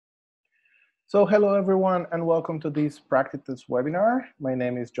So hello everyone and welcome to this PractiTest webinar. My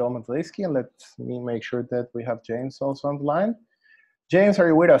name is Joel Montvelisky and let me make sure that we have James also on the line. James, are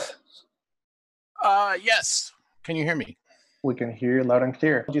you with us? Yes. Can you hear me? We can hear you loud and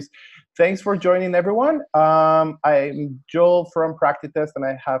clear. Thanks for joining everyone. I'm Joel from PractiTest and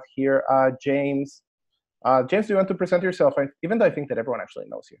I have here James. James, do you want to present yourself? Even though I think that everyone actually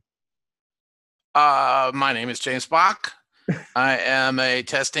knows you. My name is James Bach. I am a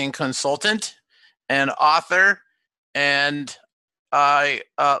testing consultant and author, and I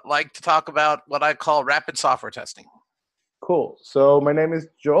like to talk about what I call rapid software testing. Cool. So my name is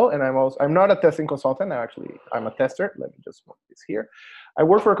Joel, and I'm not a testing consultant. I'm a tester. Let me just move this here. I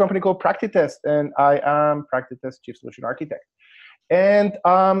work for a company called PractiTest, and I am PractiTest Chief Solution Architect. And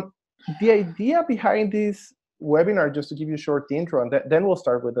the idea behind this webinar, just to give you a short intro, and then we'll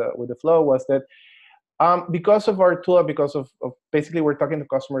start with the flow, was that because of our tool, because of basically we're talking to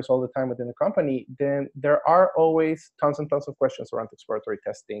customers all the time within the company, then there are always tons and tons of questions around exploratory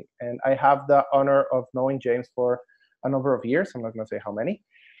testing. And I have the honor of knowing James for a number of years. I'm not going to say how many.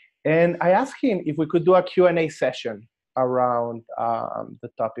 And I asked him if we could do a Q&A session around the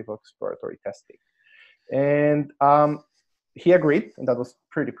topic of exploratory testing. And he agreed, and that was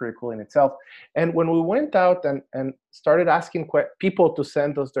pretty cool in itself. And when we went out and started asking people to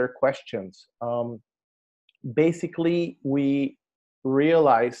send us their questions, basically we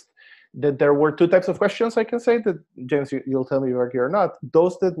realized that there were two types of questions, I can say, that, James, you'll tell me if you agree or not.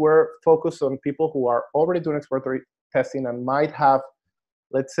 Those that were focused on people who are already doing exploratory testing and might have,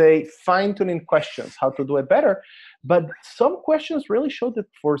 let's say, fine-tuning questions, how to do it better. But some questions really showed that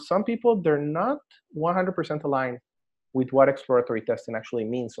for some people, they're not 100% aligned with what exploratory testing actually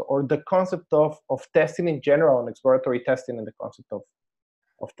means, or the concept of testing in general, and exploratory testing and the concept of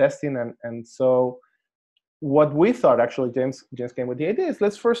testing. And so what we thought, actually, James came with the idea is,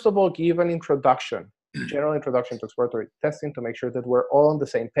 let's first of all give an introduction, general introduction to exploratory testing to make sure that we're all on the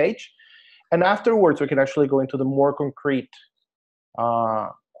same page. And afterwards, we can actually go into the more concrete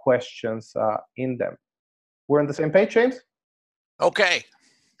questions in them. We're on the same page, James? Okay.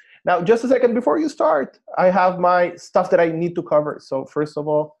 Now, just a second before you start, I have my stuff that I need to cover. So first of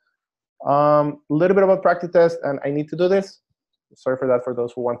all, a little bit about PractiTest, and I need to do this. Sorry for that for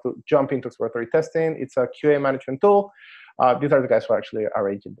those who want to jump into exploratory testing. It's a QA management tool. These are the guys who are actually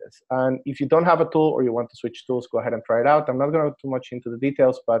arranging this. And if you don't have a tool or you want to switch tools, go ahead and try it out. I'm not going to go too much into the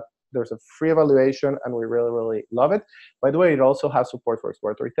details, but there's a free evaluation, and we really love it. By the way, it also has support for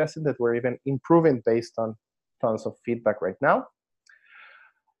exploratory testing that we're even improving based on tons of feedback right now.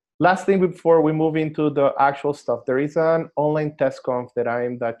 Last thing before we move into the actual stuff, there is an online test conf that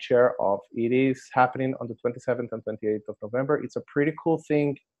I'm the chair of. It is happening on the 27th and 28th of November. It's a pretty cool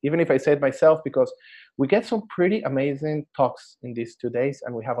thing, even if I say it myself, because we get some pretty amazing talks in these 2 days,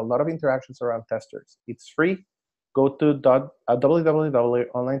 and we have a lot of interactions around testers. It's free. Go to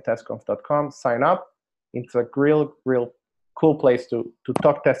www.onlinetestconf.com, sign up. It's a real cool place to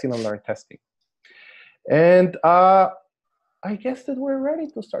talk testing and learn testing. And I guess that we're ready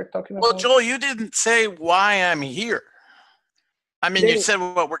to start talking about. Well, Joel, you didn't say why I'm here. I mean, you said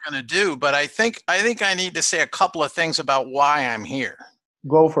what we're going to do, but I think I need to say a couple of things about why I'm here.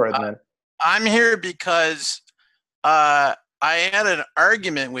 Go for it, man. I'm here because I had an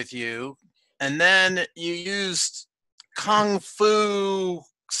argument with you, and then you used kung fu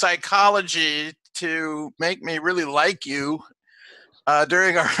psychology to make me really like you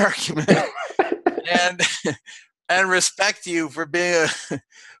during our argument, and respect you for being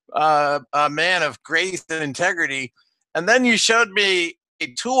a man of grace and integrity. And then you showed me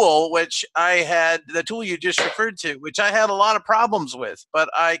a tool, the tool you just referred to, which I had a lot of problems with, but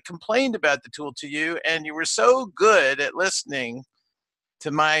I complained about the tool to you, and you were so good at listening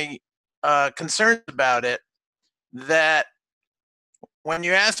to my concerns about it that when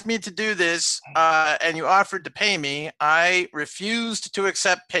you asked me to do this and you offered to pay me, I refused to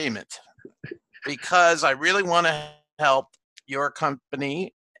accept payment, because I really want to help your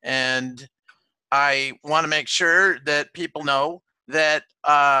company, and I want to make sure that people know that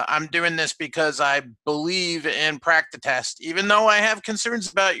I'm doing this because I believe in PractiTest. Even though I have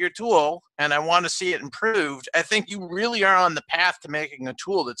concerns about your tool and I want to see it improved, I think you really are on the path to making a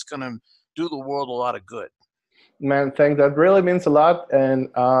tool that's going to do the world a lot of good. Man, thanks. That really means a lot. And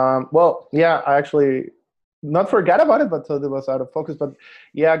well, yeah, I actually not forget about it, but so it was out of focus. But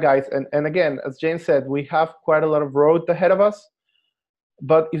yeah, guys, and again, as James said, we have quite a lot of road ahead of us.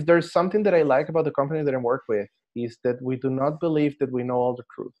 But if there's something that I like about the company that I work with, is that we do not believe that we know all the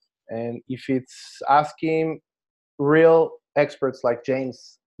truth. And if it's asking real experts like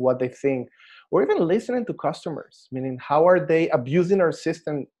James what they think, or even listening to customers, meaning how are they abusing our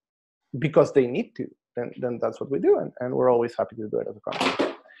system because they need to, then that's what we do, and we're always happy to do it as a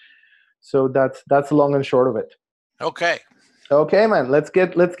company. So that's long and short of it. Okay. Okay, man. Let's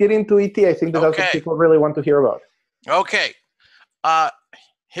get into ET. I think that's what people really want to hear about. Okay.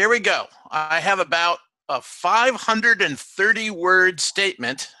 Here we go. I have about a 530-word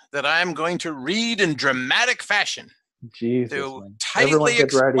statement that I'm going to read in dramatic fashion to tightly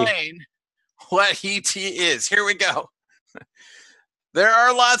explain what ET is. Here we go. There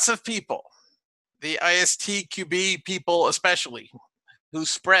are lots of people, the ISTQB people especially, who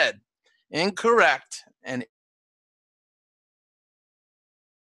spread incorrect and...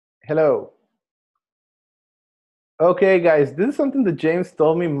 Hello. Okay, guys, this is something that James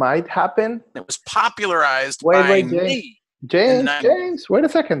told me might happen. It was popularized by me. James, wait a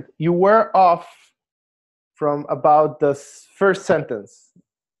second. You were off from about the first sentence.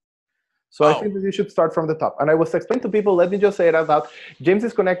 So I think that you should start from the top. And I was explaining to people, let me just say it out loud. James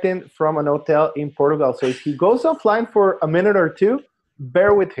is connecting from an hotel in Portugal. So if he goes offline for a minute or two,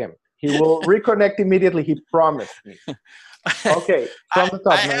 bear with him. He will reconnect immediately, he promised me. Okay, from the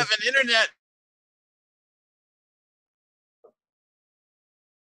top. I have an internet.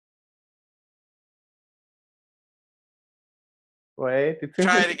 Wait,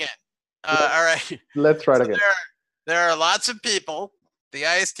 try it again. All right. Let's try it again. There are lots of people, the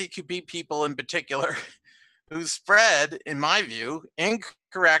ISTQB people in particular, who spread, in my view,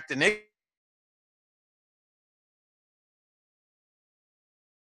 incorrect and...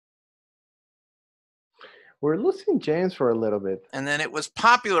 We're losing James for a little bit. And then it was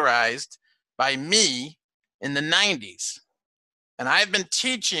popularized by me in the 90s. And I've been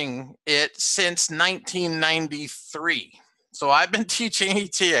teaching it since 1993. So I've been teaching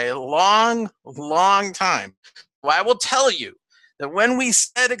ET a long, long time. Well, I will tell you that when we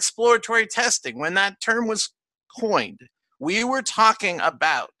said exploratory testing, when that term was coined, we were talking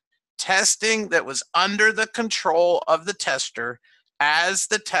about testing that was under the control of the tester as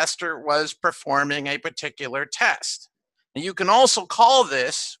the tester was performing a particular test. And you can also call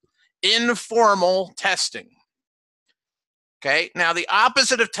this informal testing. Okay, now the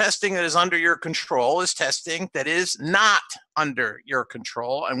opposite of testing that is under your control is testing that is not under your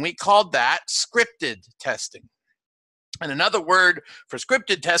control, and we called that scripted testing. And another word for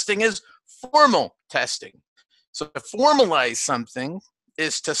scripted testing is formal testing. So to formalize something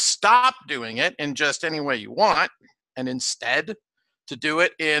is to stop doing it in just any way you want, and instead to do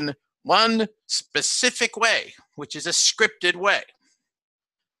it in one specific way, which is a scripted way.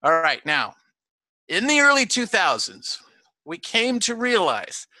 All right, now, in the early 2000s, we came to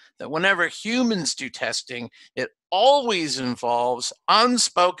realize that whenever humans do testing, it always involves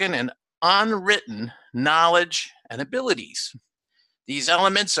unspoken and unwritten knowledge and abilities. These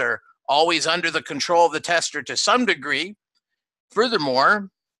elements are always under the control of the tester to some degree.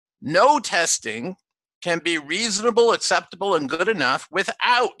 Furthermore, no testing can be reasonable, acceptable, and good enough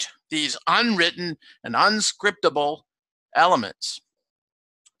without these unwritten and unscriptable elements.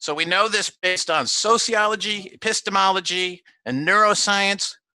 So we know this based on sociology, epistemology, and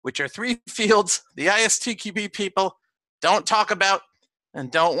neuroscience, which are three fields the ISTQB people don't talk about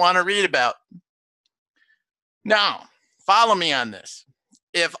and don't want to read about. Now, follow me on this.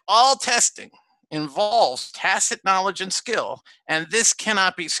 If all testing involves tacit knowledge and skill, and this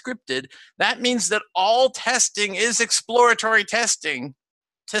cannot be scripted, that means that all testing is exploratory testing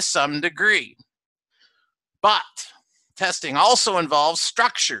to some degree. But testing also involves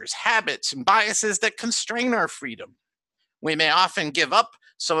structures, habits, and biases that constrain our freedom. We may often give up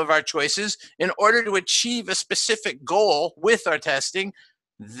some of our choices in order to achieve a specific goal with our testing.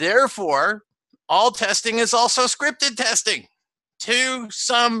 Therefore, all testing is also scripted testing to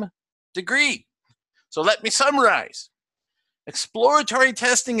some degree. So let me summarize. Exploratory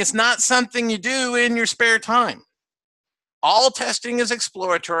testing is not something you do in your spare time. All testing is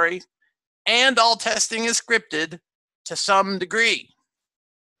exploratory, and all testing is scripted to some degree.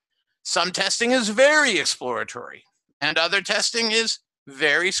 Some testing is very exploratory, and other testing is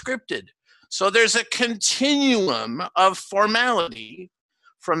very scripted. So there's a continuum of formality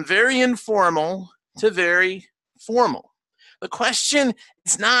from very informal to very formal. The question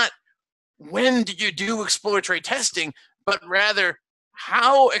is not when do you do exploratory testing, but rather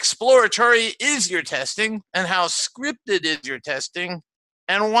how exploratory is your testing and how scripted is your testing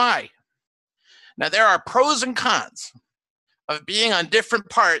and why. Now, there are pros and cons of being on different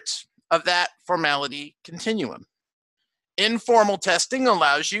parts of that formality continuum. Informal testing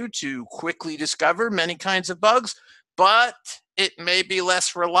allows you to quickly discover many kinds of bugs, but it may be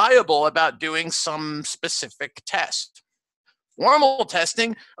less reliable about doing some specific test. Formal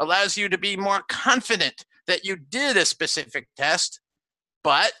testing allows you to be more confident that you did a specific test,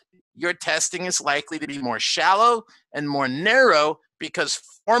 but your testing is likely to be more shallow and more narrow because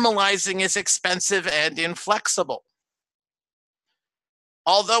formalizing is expensive and inflexible.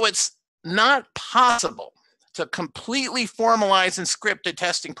 Although it's not possible to completely formalize and script a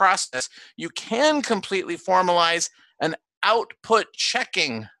testing process, you can completely formalize an output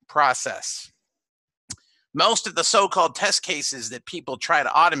checking process. Most of the so-called test cases that people try to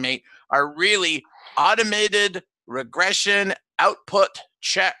automate are really automated regression output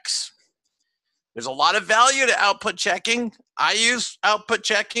checks. There's a lot of value to output checking. I use output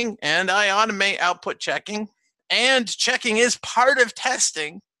checking and I automate output checking, and checking is part of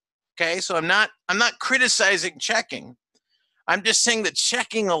testing. Okay, so I'm not criticizing checking. I'm just saying that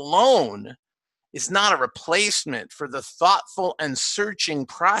checking alone is not a replacement for the thoughtful and searching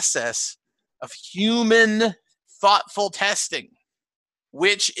process of human thoughtful testing,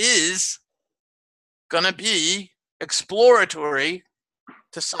 which is going to be exploratory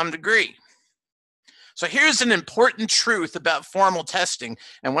to some degree. So here's an important truth about formal testing.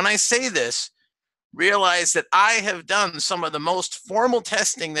 And when I say this, realize that I have done some of the most formal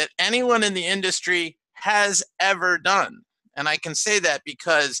testing that anyone in the industry has ever done. And I can say that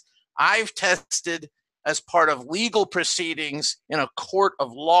because I've tested as part of legal proceedings in a court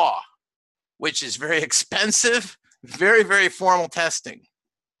of law, which is very expensive, very, very formal testing.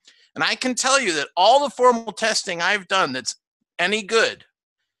 And I can tell you that all the formal testing I've done that's any good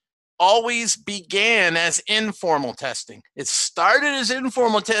always began as informal testing. It started as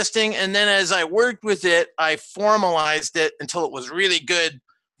informal testing, and then as I worked with it, I formalized it until it was really good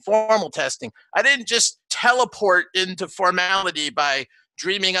formal testing. I didn't just teleport into formality by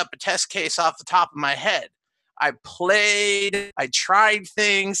dreaming up a test case off the top of my head. I played, I tried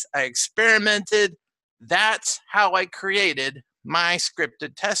things, I experimented. That's how I created my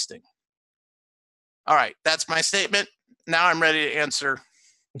scripted testing. All right, that's my statement. Now I'm ready to answer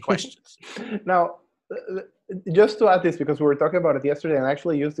questions. Now, just to add this, because we were talking about it yesterday and I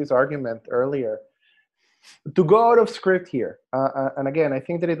actually used this argument earlier, to go out of script here, and again, I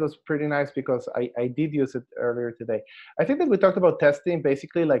think that it was pretty nice because I did use it earlier today. I think that we talked about testing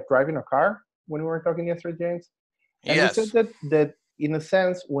basically like driving a car when we were talking yesterday, James. And Yes. we said that in a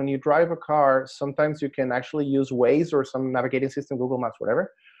sense, when you drive a car, sometimes you can actually use Waze or some navigating system, Google Maps,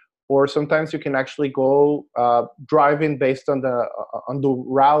 whatever. Or sometimes you can actually go driving based on the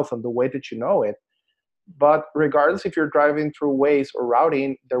route, on the way that you know it. But regardless if you're driving through Waze or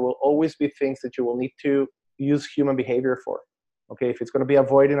routing, there will always be things that you will need to use human behavior for. Okay, if it's going to be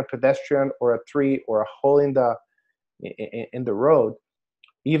avoiding a pedestrian or a tree or a hole in the road,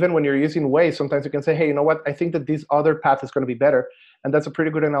 even when you're using Waze, sometimes you can say, hey, you know what? I think that this other path is going to be better. And that's a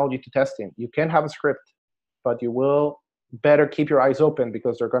pretty good analogy to testing. You can have a script, but you will better keep your eyes open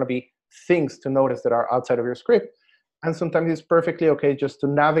because there are going to be things to notice that are outside of your script. And sometimes it's perfectly okay just to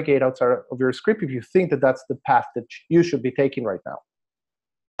navigate outside of your script if you think that that's the path that you should be taking right now.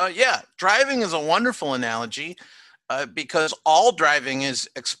 Yeah, driving is a wonderful analogy because all driving is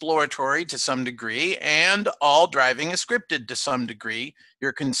exploratory to some degree and all driving is scripted to some degree.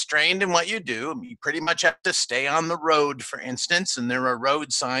 You're constrained in what you do. You pretty much have to stay on the road, for instance, and there are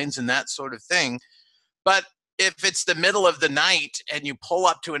road signs and that sort of thing. But if it's the middle of the night and you pull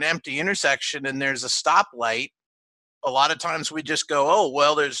up to an empty intersection and there's a stoplight, a lot of times we just go, oh,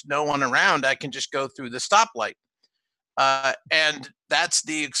 well, there's no one around. I can just go through the stoplight. And that's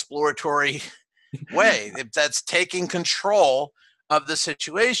the exploratory way. That's taking control of the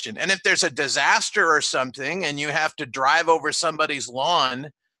situation. And if there's a disaster or something and you have to drive over somebody's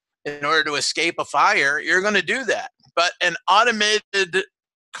lawn in order to escape a fire, you're going to do that. But an automated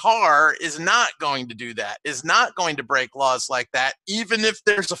car is not going to do that, is not going to break laws like that, even if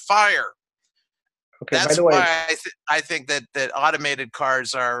there's a fire. Okay, that's by the way, why I think that automated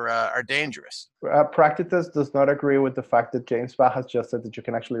cars are dangerous. PractiTest does not agree with the fact that James Bach has just said that you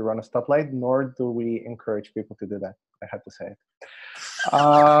can actually run a stoplight, nor do we encourage people to do that. I have to say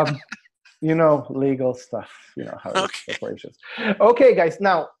it. You know, legal stuff, you know, how it's corporations. Okay, guys,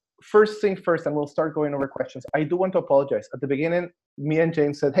 now, first thing first, and we'll start going over questions. I do want to apologize. At the beginning, me and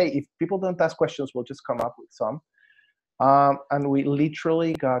James said, hey, if people don't ask questions, we'll just come up with some. And we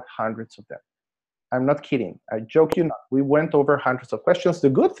literally got hundreds of them. I'm not kidding. I joke you not. We went over hundreds of questions. The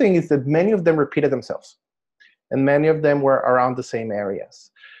good thing is that many of them repeated themselves, and many of them were around the same areas.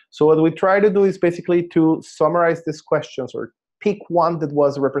 So what we try to do is basically to summarize these questions or pick one that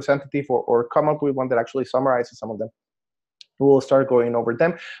was representative or come up with one that actually summarizes some of them. We will start going over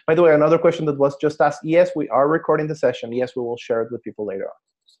them. By the way, another question that was just asked, yes, we are recording the session. Yes, we will share it with people later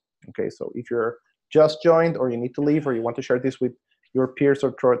on. Okay, so if you're just joined or you need to leave or you want to share this with your peers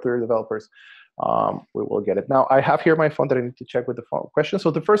or Twitter developers, we will get it. Now, I have here my phone that I need to check with the phone question.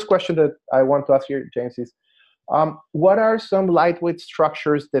 So the first question that I want to ask here, James, is what are some lightweight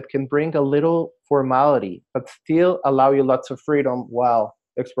structures that can bring a little formality, but still allow you lots of freedom while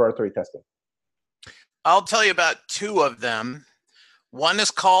exploratory testing? I'll tell you about two of them. One is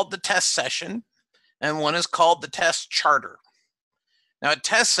called the test session, and one is called the test charter. Now, a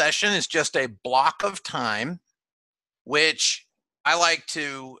test session is just a block of time, which I like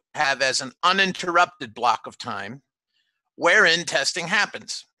to have as an uninterrupted block of time, wherein testing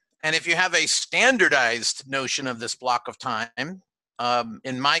happens. And if you have a standardized notion of this block of time,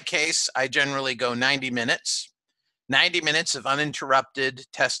 in my case, I generally go 90 minutes. 90 minutes of uninterrupted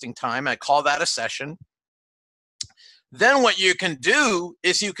testing time. I call that a session. Then what you can do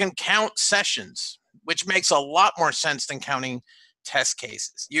is you can count sessions, which makes a lot more sense than counting test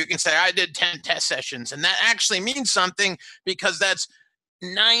cases. You can say, I did 10 test sessions, and that actually means something because that's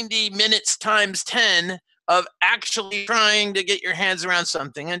 90 minutes times 10 of actually trying to get your hands around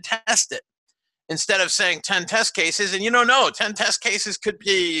something and test it. Instead of saying 10 test cases, and you don't know, 10 test cases could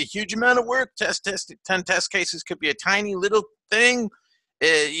be a huge amount of work. 10 test cases could be a tiny little thing.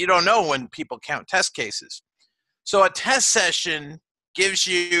 You don't know when people count test cases. So a test session gives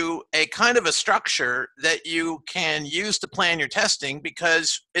you a kind of a structure that you can use to plan your testing,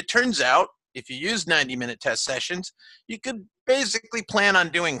 because it turns out if you use 90-minute test sessions, you could basically plan on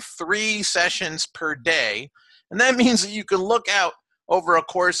doing 3 sessions per day. And that means that you can look out over a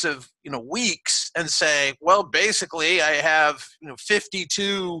course of weeks and say, well, basically I have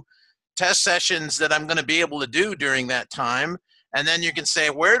 52 test sessions that I'm going to be able to do during that time. And then you can say,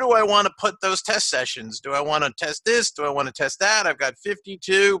 where do I want to put those test sessions? Do I want to test this? Do I want to test that? I've got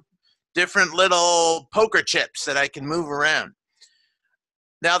 52 different little poker chips that I can move around.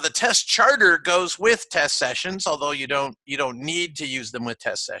 Now, the test charter goes with test sessions, although you don't need to use them with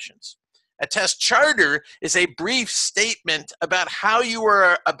test sessions. A test charter is a brief statement about how you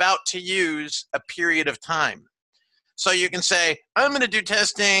are about to use a period of time. So you can say, I'm going to do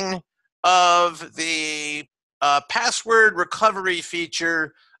testing of the password recovery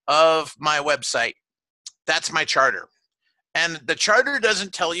feature of my website. That's my charter. And the charter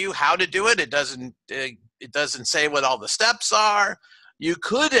doesn't tell you how to do it. It doesn't say what all the steps are. You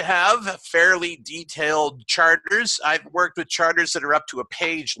could have fairly detailed charters. I've worked with charters that are up to a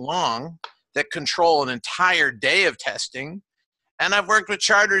page long that control an entire day of testing. And I've worked with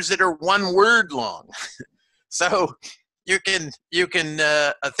charters that are 1 word long. So you can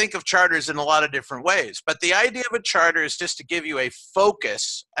think of charters in a lot of different ways. But the idea of a charter is just to give you a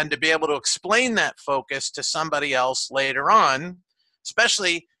focus and to be able to explain that focus to somebody else later on.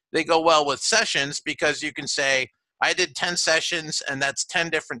 Especially they go well with sessions, because you can say, I did 10 sessions and that's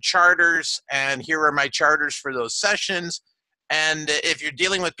 10 different charters, and here are my charters for those sessions. And if you're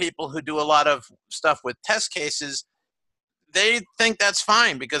dealing with people who do a lot of stuff with test cases, they think that's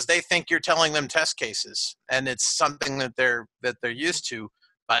fine because they think you're telling them test cases and it's something that they're used to,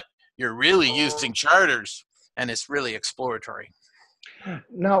 but you're really using charters and it's really exploratory.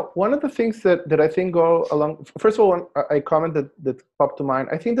 Now, one of the things that I think go along, first of all, a comment that popped to mind,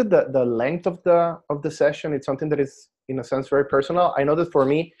 I think that the length of the session is something that is, in a sense, very personal. I know that for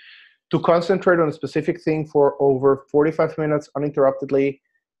me, to concentrate on a specific thing for over 45 minutes uninterruptedly,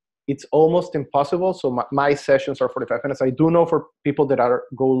 it's almost impossible. So my sessions are 45 minutes. I do know for people that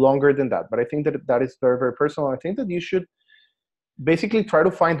go longer than that, but I think that is very, very personal. I think that you should basically try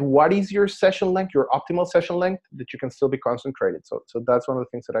to find what is your session length, your optimal session length, that you can still be concentrated. So that's one of the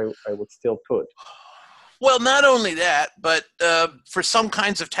things that I would still put. Well, not only that, but for some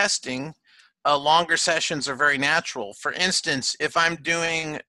kinds of testing, longer sessions are very natural. For instance, if I'm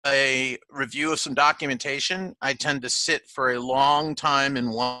doing a review of some documentation, I tend to sit for a long time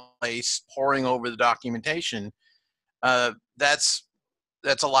in one place, poring over the documentation. That's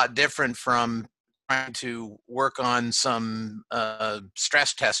a lot different from trying to work on some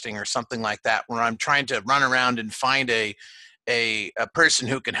stress testing or something like that, where I'm trying to run around and find a person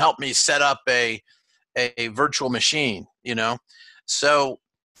who can help me set up a virtual machine, So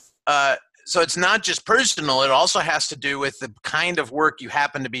it's not just personal, it also has to do with the kind of work you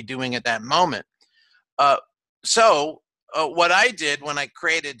happen to be doing at that moment. What I did when I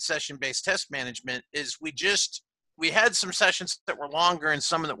created session-based test management is we had some sessions that were longer and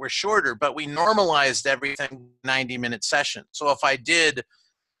some that were shorter, but we normalized everything 90-minute session. So if I did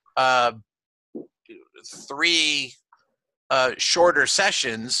 3 shorter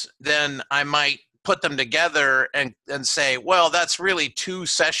sessions, then I might put them together and say, well, that's really 2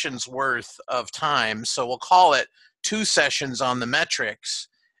 sessions worth of time. So we'll call it 2 sessions on the metrics,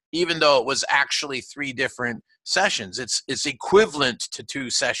 even though it was actually 3 different sessions. It's equivalent to 2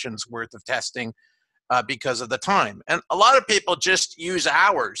 sessions worth of testing because of the time. And a lot of people just use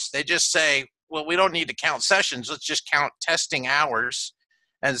hours. They just say, well, we don't need to count sessions. Let's just count testing hours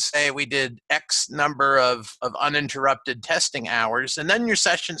and say we did X number of uninterrupted testing hours. And then your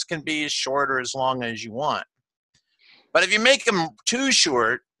sessions can be as short or as long as you want. But if you make them too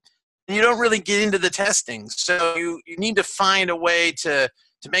short, you don't really get into the testing. So you need to find a way to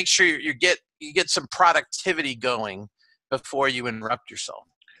make sure you get some productivity going before you interrupt yourself.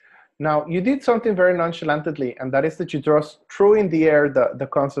 Now, you did something very nonchalantly, and that is that you just threw in the air the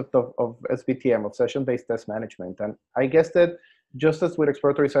concept of SBTM, of session-based test management. And I guess that just as with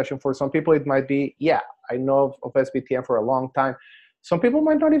exploratory session, for some people it might be, yeah, I know of SBTM for a long time. Some people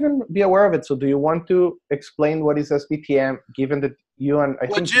might not even be aware of it. So do you want to explain what is SBTM, given that you and I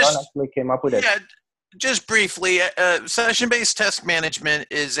think John actually came up with it? Yeah, just briefly, session-based test management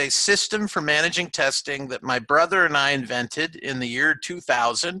is a system for managing testing that my brother and I invented in the year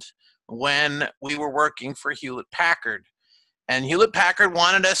 2000 when we were working for Hewlett-Packard. And Hewlett-Packard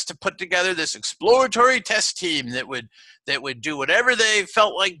wanted us to put together this exploratory test team that would do whatever they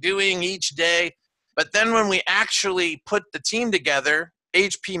felt like doing each day. But then when we actually put the team together,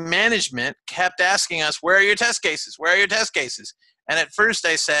 HP management kept asking us, where are your test cases? Where are your test cases? And at first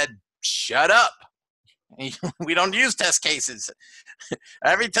I said, shut up. We don't use test cases.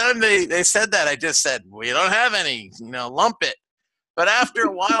 Every time they said that, I just said, we don't have any, lump it. But after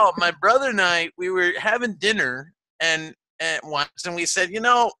a while, my brother and I, we were having dinner and we said,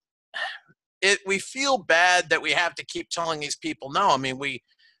 we feel bad that we have to keep telling these people no. I mean,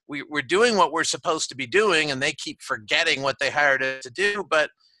 we're doing what we're supposed to be doing, and they keep forgetting what they hired us to do. But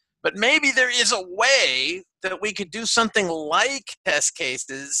maybe there is a way that we could do something like test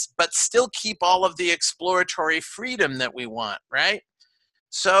cases, but still keep all of the exploratory freedom that we want, right?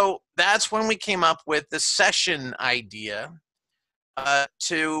 So that's when we came up with the session idea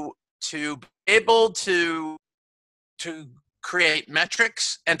to be able to create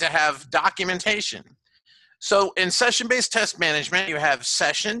metrics and to have documentation. So in session-based test management, you have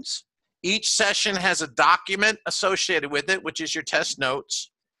sessions. Each session has a document associated with it, which is your test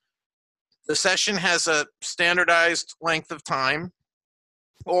notes. The session has a standardized length of time,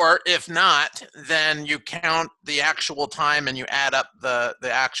 or if not, then you count the actual time and you add up the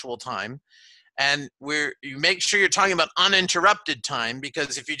actual time. And you make sure you're talking about uninterrupted time,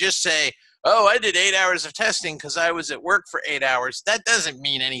 because if you just say, oh, I did 8 hours of testing because I was at work for 8 hours, that doesn't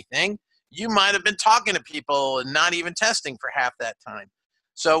mean anything. You might have been talking to people and not even testing for half that time.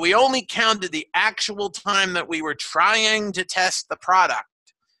 So we only counted the actual time that we were trying to test the product.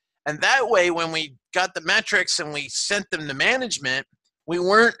 And that way, when we got the metrics and we sent them to management, we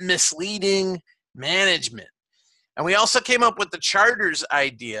weren't misleading management. And we also came up with the charters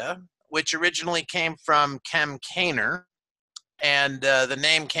idea, which originally came from Cem Kaner, and the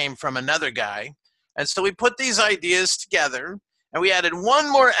name came from another guy. And so we put these ideas together, and we added one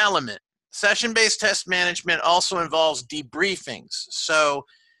more element. Session-based test management also involves debriefings. So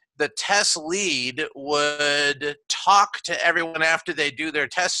the test lead would talk to everyone after they do their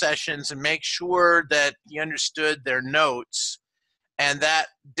test sessions and make sure that he understood their notes. And that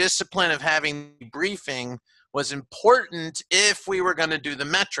discipline of having debriefing was important if we were going to do the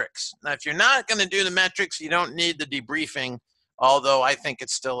metrics. Now, if you're not going to do the metrics, you don't need the debriefing, although I think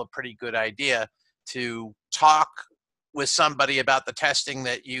it's still a pretty good idea to talk with somebody about the testing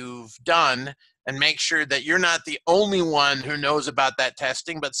that you've done and make sure that you're not the only one who knows about that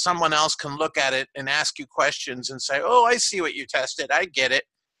testing, but someone else can look at it and ask you questions and say, oh, I see what you tested. I get it.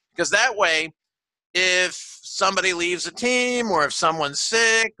 Because that way, if somebody leaves a team, or if someone's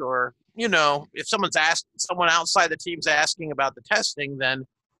sick, or if someone outside the team's asking about the testing, then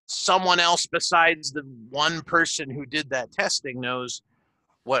someone else besides the one person who did that testing knows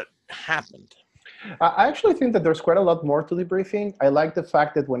what happened. I actually think that there's quite a lot more to debriefing. I like the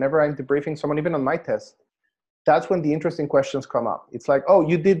fact that whenever I'm debriefing someone, even on my test, that's when the interesting questions come up. It's like, oh,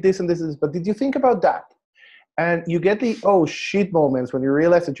 you did this and this, but did you think about that? And you get the, oh, shit moments when you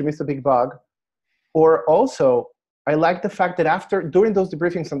realize that you missed a big bug. Or also, I like the fact that during those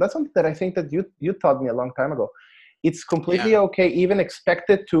debriefings, and that's something that I think that you taught me a long time ago, it's completely okay, even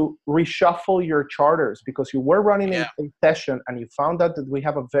expected, to reshuffle your charters, because you were running a session and you found out that we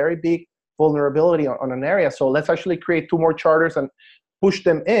have a very big vulnerability on an area. So let's actually create 2 more charters and push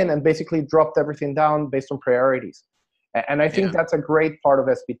them in and basically dropped everything down based on priorities. And I think that's a great part of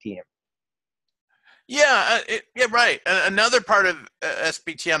SBTM. Yeah, right. Another part of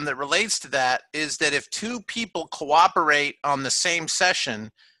SBTM that relates to that is that if 2 people cooperate on the same session,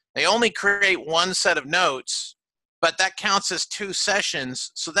 they only create 1 set of notes, but that counts as 2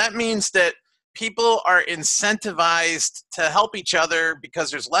 sessions. So that means that people are incentivized to help each other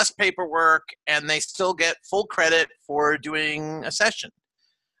because there's less paperwork and they still get full credit for doing a session.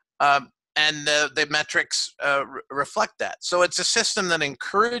 And the metrics reflect that. So it's a system that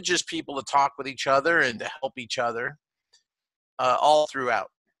encourages people to talk with each other and to help each other all throughout.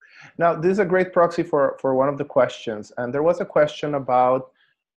 Now, this is a great proxy for one of the questions. And there was a question about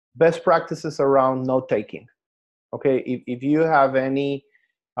best practices around note-taking. Okay, if you have any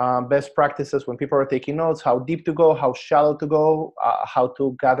best practices when people are taking notes, how deep to go, how shallow to go, how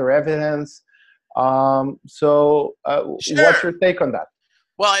to gather evidence. Sure. What's your take on that?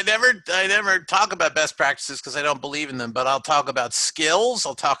 Well, I never talk about best practices because I don't believe in them, but I'll talk about skills.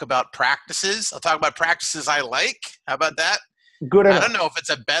 I'll talk about practices. I'll talk about practices I like. How about that? Good enough. I don't know if it's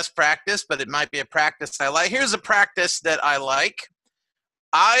a best practice, but it might be a practice I like. Here's a practice that I like.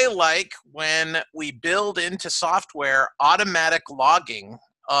 I like when we build into software automatic logging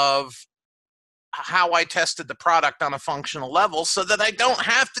of how I tested the product on a functional level so that I don't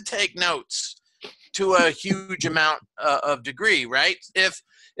have to take notes to a huge amount of degree, right?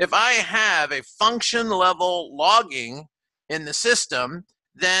 If I have a function level logging in the system,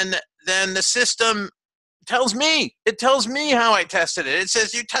 then the system tells me. It tells me how I tested it. It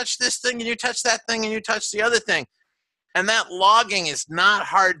says you touch this thing and you touch that thing and you touch the other thing. And that logging is not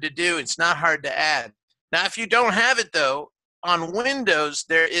hard to do. It's not hard to add. Now, if you don't have it, though, on Windows,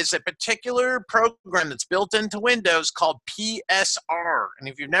 there is a particular program that's built into Windows called PSR. And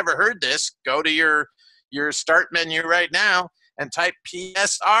if you've never heard this, go to your start menu right now and type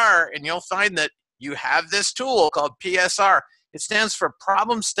PSR, and you'll find that you have this tool called PSR. It stands for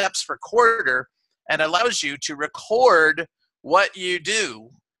Problem Steps Recorder and allows you to record what you do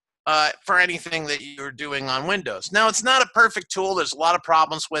for anything that you're doing on Windows. Now, it's not a perfect tool. There's a lot of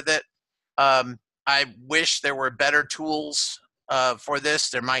problems with it. I wish there were better tools for this.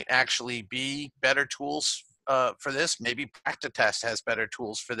 There might actually be better tools for this. Maybe PractiTest has better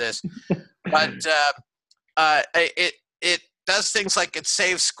tools for this. But it does things like it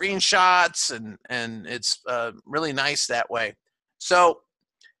saves screenshots, and it's really nice that way. So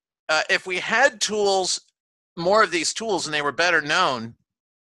if we had tools, more of these tools, and they were better known,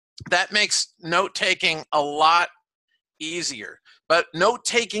 that makes note-taking a lot easier. But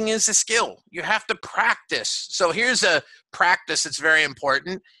note-taking is a skill. You have to practice. So here's a practice that's very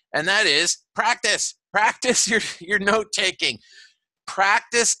important, and that is practice. Practice your note-taking.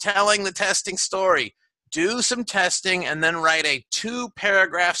 Practice telling the testing story. Do some testing and then write a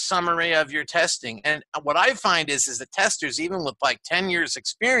 2-paragraph summary of your testing. And what I find is the testers, even with like 10 years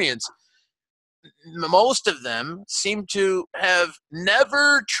experience, most of them seem to have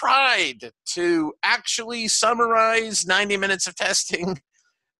never tried to actually summarize 90 minutes of testing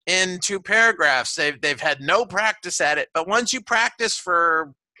in 2 paragraphs. They've had no practice at it. But once you practice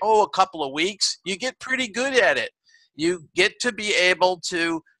for, a couple of weeks, you get pretty good at it. You get to be able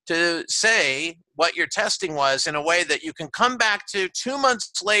to say what your testing was in a way that you can come back to 2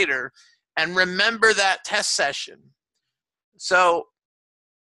 months later and remember that test session. So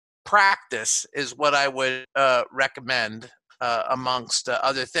practice is what I would recommend amongst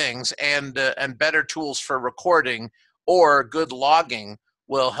other things, and better tools for recording or good logging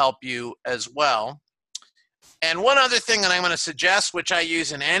will help you as well. And one other thing that I'm going to suggest, which I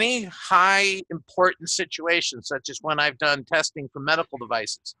use in any high important situation, such as when I've done testing for medical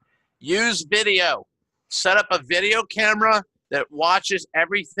devices, use video. Set up a video camera that watches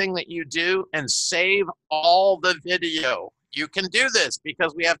everything that you do and save all the video. You can do this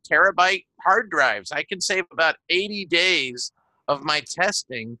because we have terabyte hard drives. I can save about 80 days of my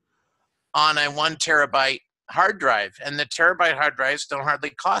testing on a 1 terabyte hard drive, and the terabyte hard drives don't hardly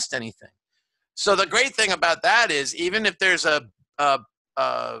cost anything. So the great thing about that is, even if there's a bug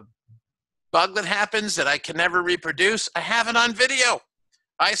that happens that I can never reproduce, I have it on video.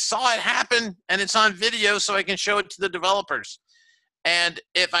 I saw it happen, and it's on video, so I can show it to the developers. And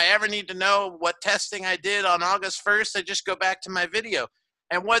if I ever need to know what testing I did on August 1st, I just go back to my video.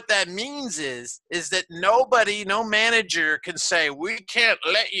 And what that means is that no manager can say, we can't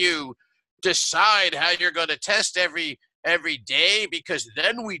let you decide how you're going to test every day because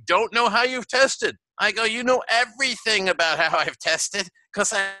then we don't know how you've tested. I go, you know everything about how I've tested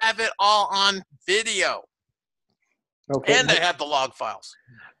because I have it all on video. Okay. And I have the log files.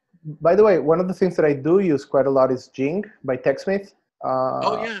 By the way, one of the things that I do use quite a lot is Jing by TechSmith.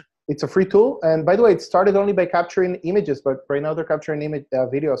 Oh, yeah. It's a free tool. And by the way, it started only by capturing images, but right now they're capturing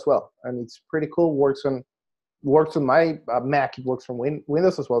video as well. And it's pretty cool. Works on my Mac. It works from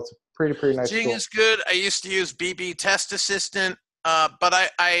Windows as well. It's a pretty nice Jing tool. is good. I used to use BB Test Assistant,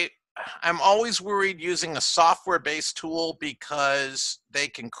 but I'm always worried using a software-based tool because they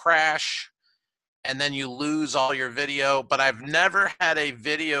can crash. and then you lose all your video. But I've never had a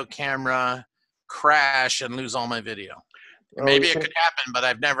video camera crash and lose all my video. Oh, Maybe it could happen, but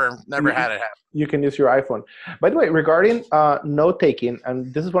I've never had it happen. You can use your iPhone. By the way, regarding note taking,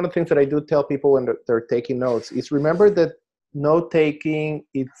 and this is one of the things that I do tell people when they're taking notes, is remember that note taking,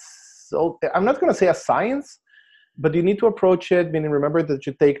 it's so, I'm not going to say a science, but you need to approach it, meaning remember that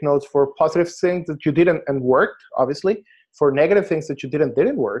you take notes for positive things that you did and worked, obviously, for negative things that you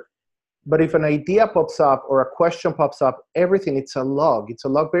didn't work. But if an idea pops up or a question pops up, everything, it's a log. It's a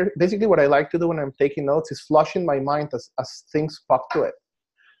log. Basically, what I like to do when I'm taking notes is flushing my mind as things pop to it.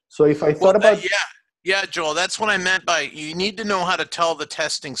 So if I thought about... Yeah, Joel, that's what I meant by you need to know how to tell the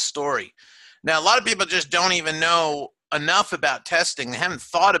testing story. Now, a lot of people just don't even know enough about testing. They haven't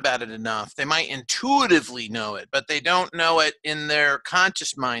thought about it enough. They might intuitively know it, but they don't know it in their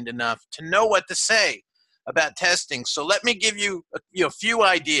conscious mind enough to know what to say about testing. So let me give you a few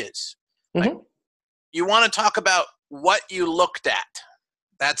ideas. Mm-hmm. You want to talk about what you looked at.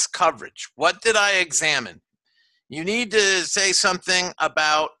 That's coverage. What did I examine? You need to say something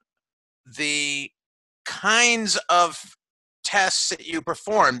about the kinds of tests that you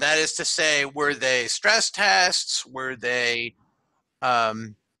performed. That is to say, were they stress tests? Were they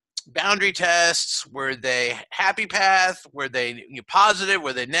boundary tests? Were they happy path? Were they positive?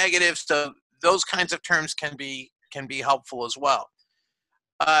 Were they negative? So those kinds of terms can be helpful as well.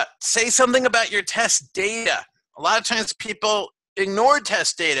 Say something about your test data. A lot of times people ignore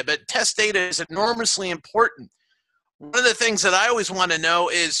test data, but test data is enormously important. One of the things that I always want to know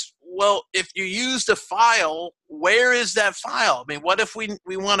is, well, if you used a file, where is that file? I mean, what if we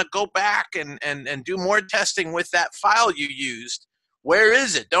want to go back and do more testing with that file you used? Where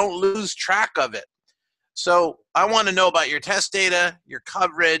is it? Don't lose track of it. So I want to know about your test data, your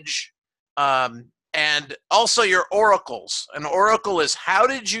coverage, and also your oracles. An oracle is, how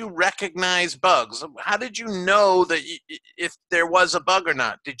did you recognize bugs? How did you know that if there was a bug or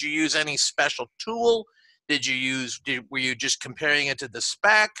not? Did you use any special tool? Were you just comparing it to the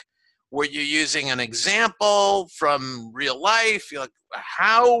spec? Were you using an example from real life? What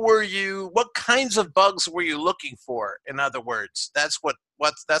kinds of bugs were you looking for? In other words, that's what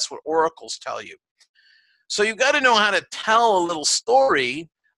oracles tell you. So you've got to know how to tell a little story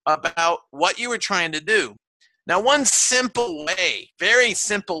about what you were trying to do. Now, one simple way, very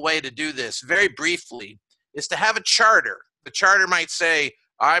simple way to do this, very briefly, is to have a charter. The charter might say,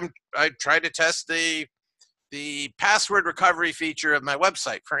 I tried to test the password recovery feature of my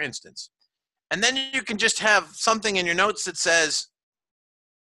website, for instance. And then you can just have something in your notes that says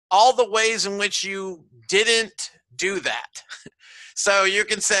all the ways in which you didn't do that. So you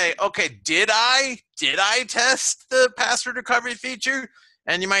can say, okay, did I test the password recovery feature?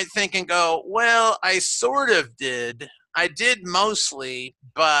 And you might think and go, well, I sort of did. I did mostly,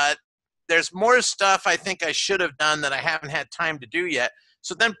 but there's more stuff I think I should have done that I haven't had time to do yet.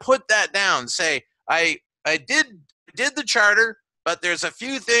 So then put that down. Say, I did the charter, but there's a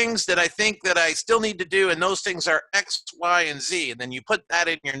few things that I think that I still need to do, and those things are X, Y, and Z. And then you put that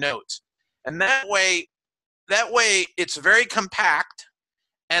in your notes. And that way it's very compact.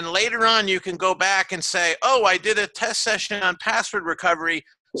 And later on, you can go back and say, oh, I did a test session on password recovery,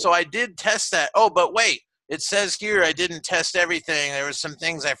 so I did test that. Oh, but wait, it says here I didn't test everything. There were some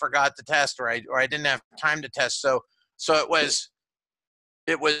things I forgot to test, or I didn't have time to test. So it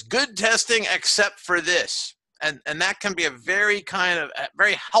was good testing except for this. And that can be a very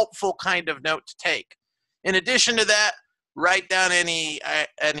helpful kind of note to take. In addition to that, write down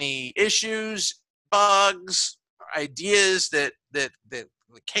any issues, bugs, ideas that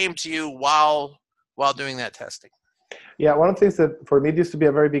came to you while doing that testing. Yeah, one of the things that for me used to be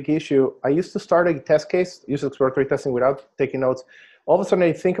a very big issue, I used to start a test case, use exploratory testing without taking notes. All of a sudden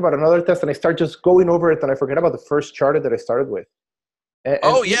I think about another test and I start just going over it and I forget about the first charter that I started with. And,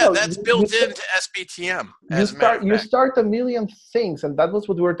 that's built into SBTM. You start a million things, and that was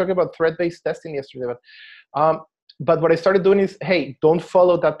what we were talking about thread-based testing yesterday. But what I started doing is, hey, don't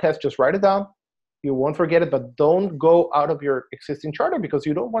follow that test, just write it down. You won't forget it, but don't go out of your existing charter because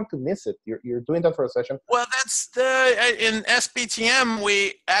you don't want to miss it. You're doing that for a session. Well, in SBTM,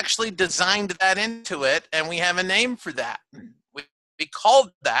 we actually designed that into it, and we have a name for that. We called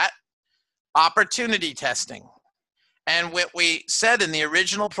that opportunity testing. And what we said in the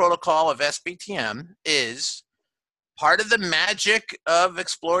original protocol of SBTM is part of the magic of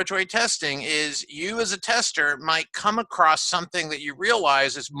exploratory testing is you as a tester might come across something that you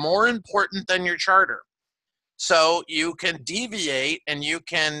realize is more important than your charter. So you can deviate and you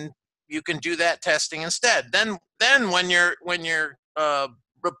can do that testing instead. Then when you're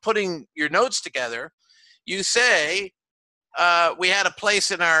putting your notes together, you say, we had a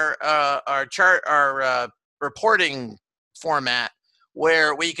place in our reporting format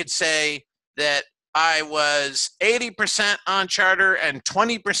where we could say that I was 80% on charter and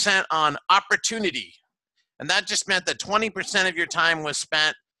 20% on opportunity. And that just meant that 20% of your time was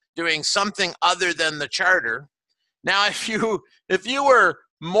spent doing something other than the charter. Now, if you were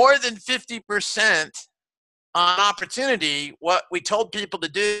more than 50% on opportunity, what we told people to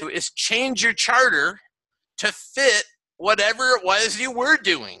do is change your charter to fit whatever it was you were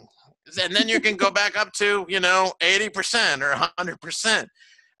doing. And then you can go back up to, 80% or 100%.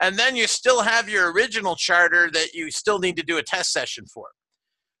 And then you still have your original charter that you still need to do a test session for.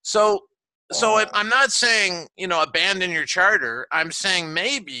 So I'm not saying, abandon your charter. I'm saying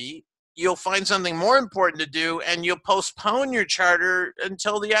maybe you'll find something more important to do and you'll postpone your charter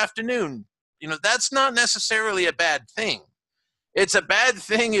until the afternoon. That's not necessarily a bad thing. It's a bad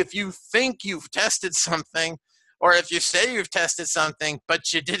thing if you think you've tested something, or if you say you've tested something,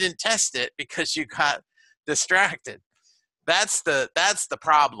 but you didn't test it because you got distracted. That's the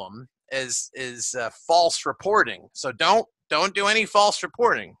problem is false reporting. So don't do any false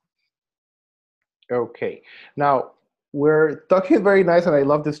reporting. Okay. Now, we're talking very nice, and I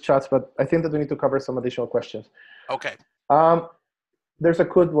love these chats, but I think that we need to cover some additional questions. Okay. There's a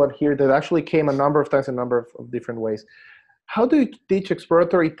good one here that actually came a number of times in a number of different ways. How do you teach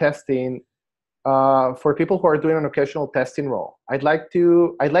exploratory testing for people who are doing an occasional testing role? I'd like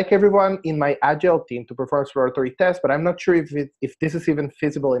everyone in my Agile team to perform exploratory tests, but I'm not sure if this is even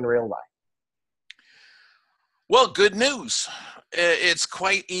feasible in real life. Well, good news. It's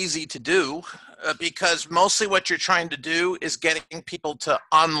quite easy to do because mostly what you're trying to do is getting people to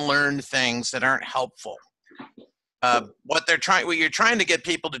unlearn things that aren't helpful. What you're trying to get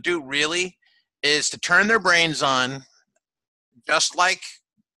people to do really is to turn their brains on, just like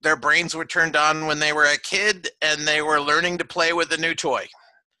their brains were turned on when they were a kid and they were learning to play with a new toy.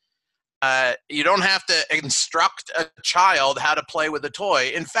 You don't have to instruct a child how to play with a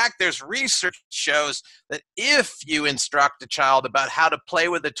toy. In fact, there's research that shows that if you instruct a child about how to play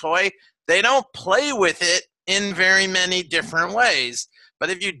with a toy, they don't play with it in very many different ways. But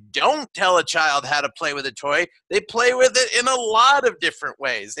if you don't tell a child how to play with a toy, they play with it in a lot of different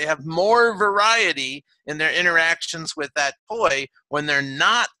ways. They have more variety in their interactions with that toy when they're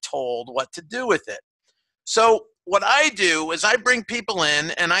not told what to do with it. So what I do is I bring people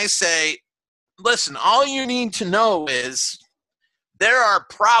in and I say, listen, all you need to know is there are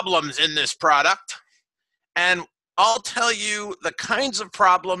problems in this product, and I'll tell you the kinds of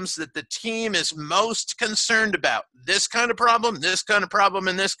problems that the team is most concerned about. This kind of problem, this kind of problem,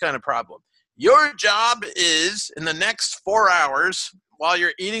 and this kind of problem. Your job is, in the next 4 hours, while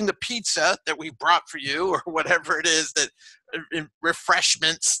you're eating the pizza that we brought for you, or whatever it is, that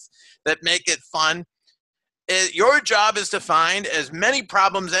refreshments that make it fun, your job is to find as many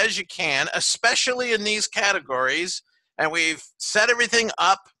problems as you can, especially in these categories, and we've set everything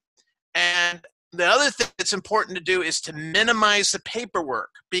up. And the other thing that's important to do is to minimize the paperwork,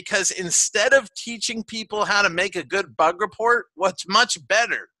 because instead of teaching people how to make a good bug report, what's much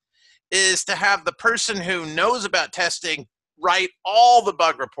better is to have the person who knows about testing write all the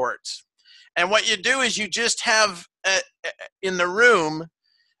bug reports. And what you do is you just have in the room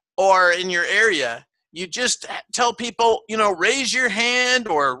or in your area, you just tell people, raise your hand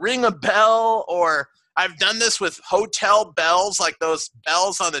or ring a bell, or I've done this with hotel bells, like those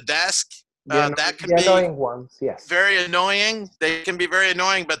bells on the desk. That can be annoying ones, yes. Very annoying. They can be very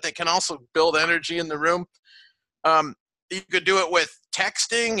annoying, but they can also build energy in the room. You could do it with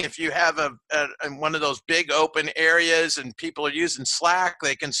texting. If you have one of those big open areas and people are using Slack,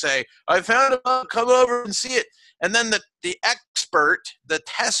 they can say, I found a bug, come over and see it. And then the expert, the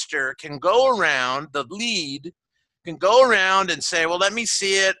tester, can go around, the lead can go around and say, well, let me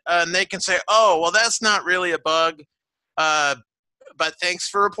see it. And they can say, oh, well, that's not really a bug, but thanks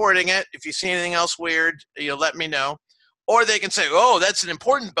for reporting it. If you see anything else weird, you'll let me know. Or they can say, oh, that's an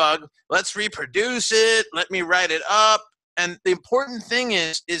important bug. Let's reproduce it. Let me write it up. And the important thing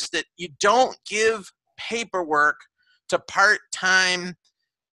is that you don't give paperwork to part-time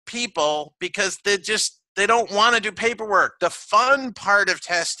people because they don't want to do paperwork. The fun part of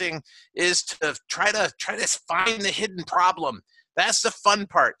testing is to try to find the hidden problem. That's the fun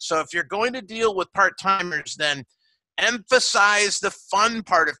part. So if you're going to deal with part-timers, then emphasize the fun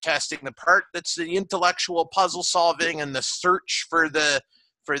part of testing, the part that's the intellectual puzzle solving and the search for the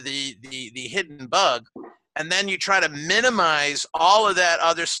hidden bug. And then you try to minimize all of that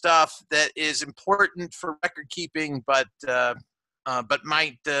other stuff that is important for record keeping, but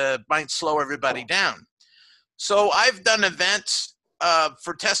might slow everybody down. So I've done events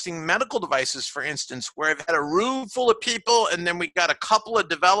for testing medical devices, for instance, where I've had a room full of people, and then we got a couple of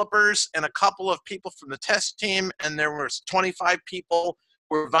developers and a couple of people from the test team, and there was 25 people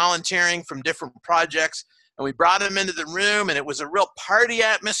who were volunteering from different projects, and we brought them into the room, and it was a real party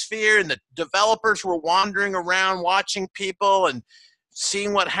atmosphere, and the developers were wandering around watching people and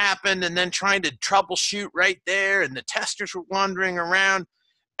seeing what happened, and then trying to troubleshoot right there, and the testers were wandering around,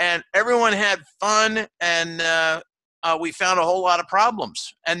 and everyone had fun, and we found a whole lot of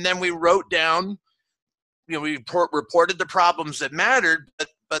problems. And then we wrote down, we reported the problems that mattered,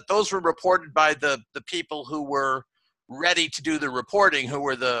 but those were reported by the people who were ready to do the reporting, who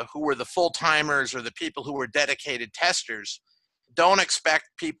were the full-timers or the people who were dedicated testers. Don't expect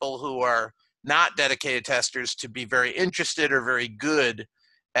people who are not dedicated testers to be very interested or very good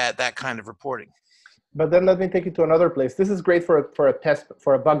at that kind of reporting. But then let me take you to another place. This is great for a test,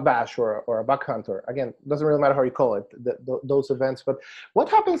 for a bug bash or a bug hunter. Again, it doesn't really matter how you call it, those events. But what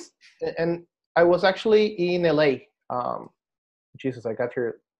happens, and I was actually in LA. Jesus, I got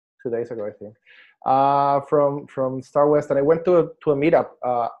here 2 days ago, I think, from Star West. And I went to a meetup,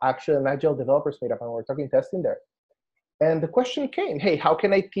 actually an Agile developers meetup, and we were talking testing there. And the question came, hey, how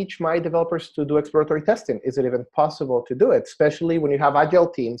can I teach my developers to do exploratory testing? Is it even possible to do it? Especially when you have Agile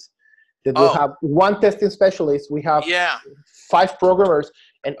teams that will have one testing specialist. We have 5 programmers,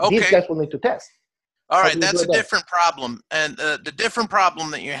 and these guys will need to test. All right, that's a different problem. And the different problem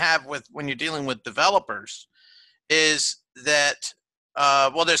that you have when you're dealing with developers is that,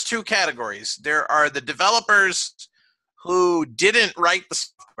 well, there's 2 categories. There are the developers who didn't write the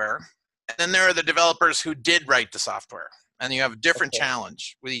software, and then there are the developers who did write the software. And you have a different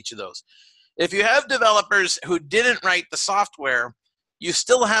challenge with each of those. If you have developers who didn't write the software, you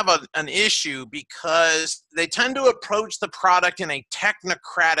still have an issue because they tend to approach the product in a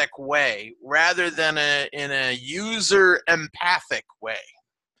technocratic way rather than in a user empathic way.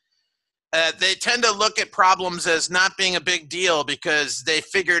 They tend to look at problems as not being a big deal because they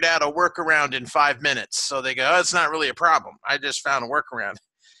figured out a workaround in 5 minutes. So they go, oh, it's not really a problem. I just found a workaround.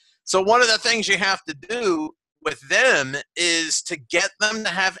 So one of the things you have to do with them is to get them to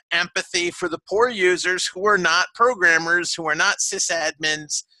have empathy for the poor users who are not programmers, who are not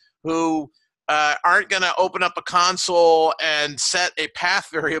sysadmins, who aren't going to open up a console and set a path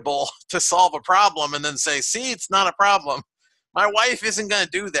variable to solve a problem and then say, see, it's not a problem. My wife isn't going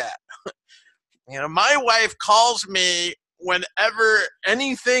to do that. My wife calls me whenever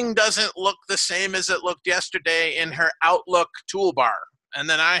anything doesn't look the same as it looked yesterday in her Outlook toolbar. And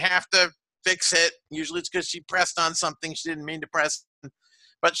then I have to fix it. Usually it's because she pressed on something she didn't mean to press.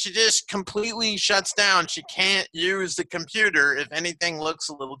 But she just completely shuts down. She can't use the computer if anything looks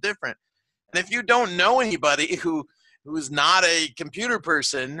a little different. And if you don't know anybody who's not a computer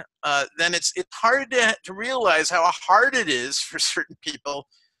person, then it's hard to realize how hard it is for certain people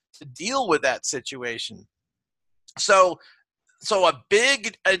to deal with that situation. So a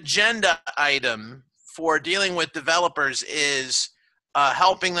big agenda item for dealing with developers is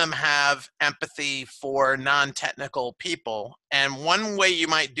helping them have empathy for non-technical people. And one way you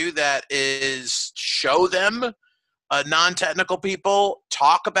might do that is show them non-technical people,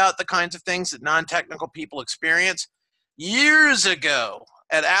 talk about the kinds of things that non-technical people experience. Years ago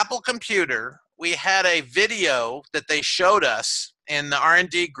at Apple Computer, we had a video that they showed us in the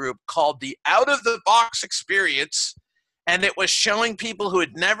R&D group called the out-of-the-box experience. And it was showing people who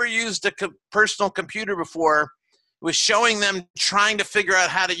had never used a personal computer before. It was showing them trying to figure out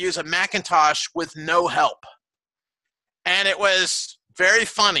how to use a Macintosh with no help. And it was very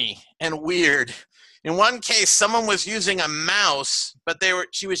funny and weird. In one case, someone was using a mouse, but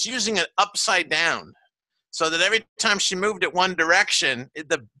she was using it upside down, so that every time she moved it one direction,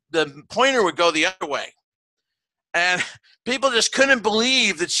 the pointer would go the other way. And people just couldn't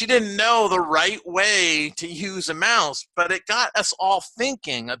believe that she didn't know the right way to use a mouse. But it got us all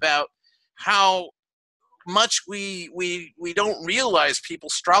thinking about how much we don't realize people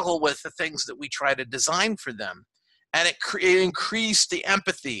struggle with the things that we try to design for them. And it increased the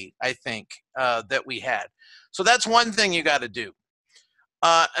empathy, I think, that we had. So that's one thing you got to do.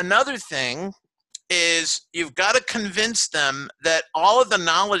 Another thing is you've got to convince them that all of the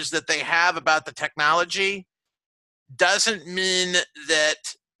knowledge that they have about the technology doesn't mean that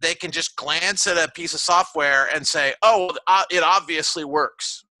they can just glance at a piece of software and say, oh, it obviously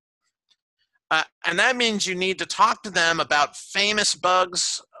works. And that means you need to talk to them about famous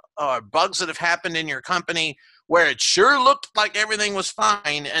bugs or bugs that have happened in your company where it sure looked like everything was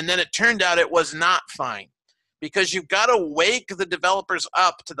fine, and then it turned out it was not fine. Because you've got to wake the developers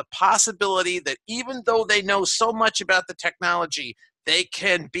up to the possibility that even though they know so much about the technology, they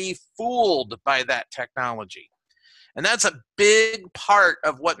can be fooled by that technology. And that's a big part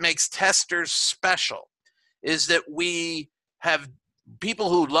of what makes testers special, is that we have people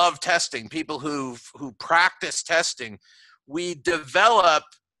who love testing, people who practice testing. We develop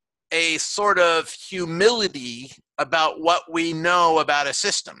a sort of humility about what we know about a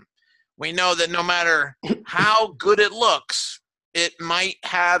system. We know that no matter how good it looks, it might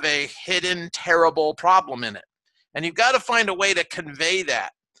have a hidden terrible problem in it. And you've got to find a way to convey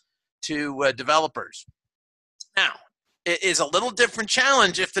that to developers. Now, it is a little different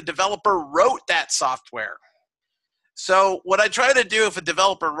challenge if the developer wrote that software. So what I try to do if a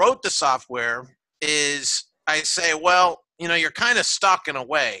developer wrote the software is I say, well, you know, you're kind of stuck in a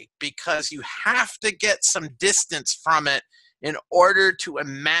way because you have to get some distance from it in order to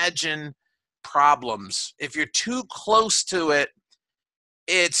imagine problems. If you're too close to it,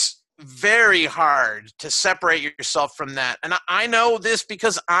 it's very hard to separate yourself from that. And I know this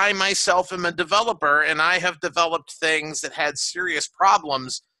because I myself am a developer, and I have developed things that had serious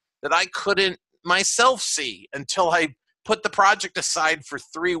problems that I couldn't myself see until I put the project aside for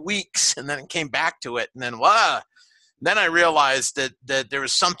 3 weeks and then came back to it. And then I realized that there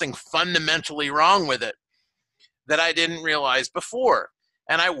was something fundamentally wrong with it that I didn't realize before.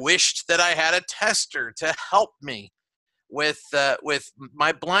 And I wished that I had a tester to help me with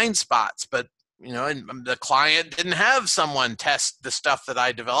my blind spots, but you know, and the client didn't have someone test the stuff that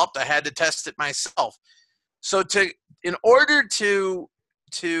I developed. I had to test it myself. So in order to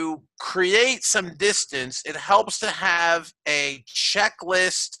create some distance, it helps to have a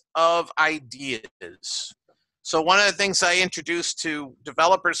checklist of ideas. So one of the things I introduce to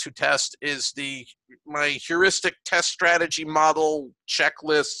developers who test is my heuristic test strategy model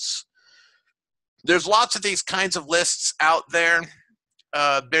checklists. There's lots of these kinds of lists out there.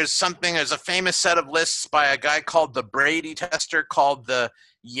 There's a famous set of lists by a guy called the Brady tester called the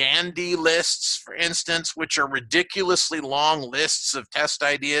Yandy lists, for instance, which are ridiculously long lists of test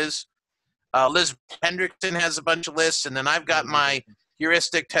ideas. Liz Hendrickson has a bunch of lists, and then I've got my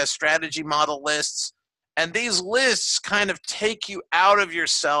heuristic test strategy model lists. And these lists kind of take you out of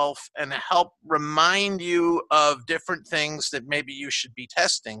yourself and help remind you of different things that maybe you should be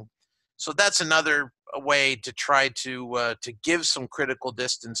testing. So that's another way to try to give some critical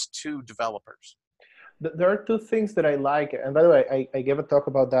distance to developers. There are two things that I like. And by the way, I gave a talk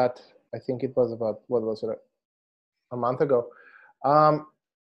about that. I think it was about, what was it, a month ago.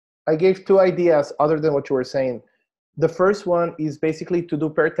 I gave two ideas other than what you were saying. The first one is basically to do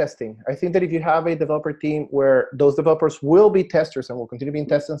pair testing. I think that if you have a developer team where those developers will be testers and will continue being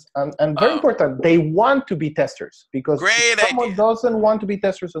testers, and very important, they want to be testers, because if someone doesn't want to be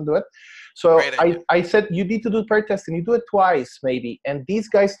testers, don't do it. So I said, you need to do pair testing. You do it twice, maybe. And these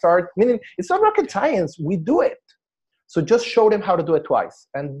guys start, meaning it's not rocket science. We do it. So just show them how to do it twice.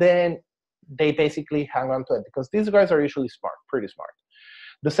 And then they basically hang on to it, because these guys are usually smart, pretty smart.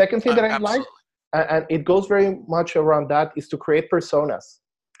 The second thing that I like, and it goes very much around that, is to create personas.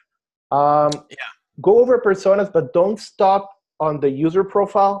 Go over personas, but don't stop on the user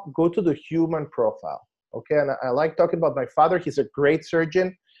profile. Go to the human profile. Okay, and I like talking about my father. He's a great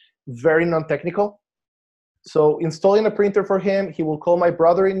surgeon, very non-technical. So installing a printer for him, he will call my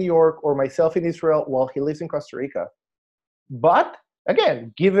brother in New York or myself in Israel while he lives in Costa Rica. But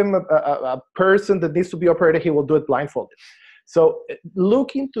again, give him a person that needs to be operated. He will do it blindfolded. So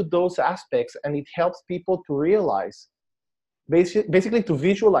look into those aspects, and it helps people to realize, basically to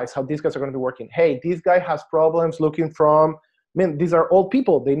visualize how these guys are going to be working. Hey, this guy has problems looking from, these are old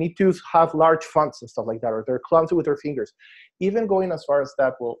people. They need to have large fonts and stuff like that, or they're clumsy with their fingers. Even going as far as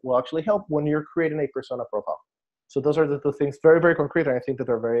that will actually help when you're creating a persona profile. So those are the two things, very, very concrete, and I think that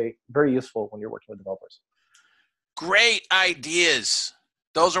they're very, very useful when you're working with developers. Great ideas.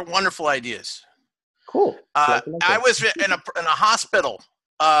 Those are wonderful ideas. Cool. I was in a hospital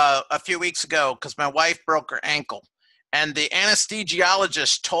a few weeks ago because my wife broke her ankle, and the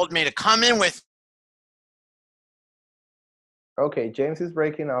anesthesiologist told me to come in with. Okay, James is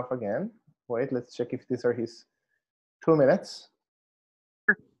breaking off again. Wait, let's check if these are his 2 minutes.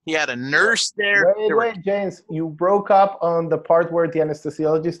 He had a nurse there. Wait, James, you broke up on the part where the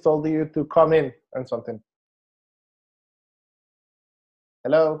anesthesiologist told you to come in and something.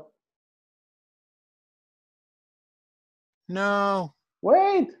 Hello? No.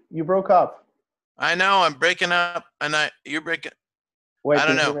 Wait, you broke up. I know, I'm breaking up, and you're breaking. Wait, I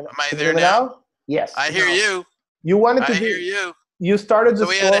don't know. Am I there now? Yes. I hear you. You wanted to hear you. You started the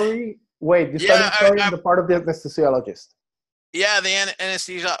story. Wait, you started the story in the part of the anesthesiologist. Yeah, the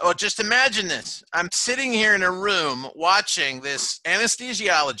anesthesiologist. Well, just imagine this. I'm sitting here in a room watching this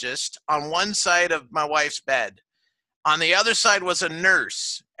anesthesiologist on one side of my wife's bed. On the other side was a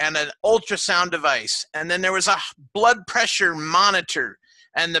nurse and an ultrasound device. And then there was a blood pressure monitor.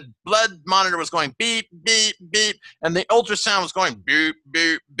 And the blood monitor was going beep, beep, beep. And the ultrasound was going beep,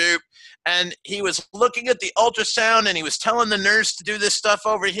 beep, beep. And he was looking at the ultrasound and he was telling the nurse to do this stuff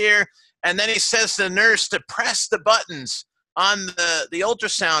over here. And then he says to the nurse to press the buttons on the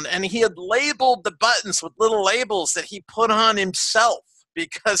ultrasound. And he had labeled the buttons with little labels that he put on himself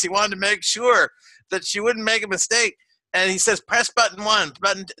because he wanted to make sure that she wouldn't make a mistake. And he says, press button 1,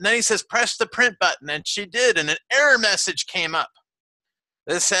 and then he says, press the print button. And she did, and an error message came up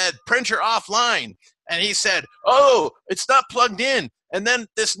that said, printer offline. And he said, oh, it's not plugged in. And then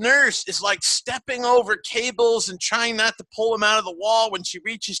this nurse is like stepping over cables and trying not to pull them out of the wall when she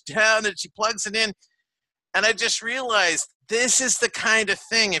reaches down and she plugs it in. And I just realized this is the kind of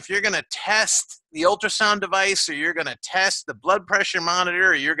thing, if you're going to test the ultrasound device or you're going to test the blood pressure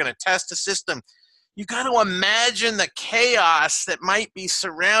monitor or you're going to test the system, you got to imagine the chaos that might be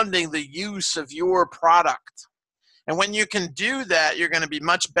surrounding the use of your product. And when you can do that, you're going to be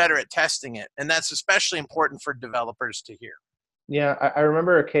much better at testing it. And that's especially important for developers to hear. Yeah, I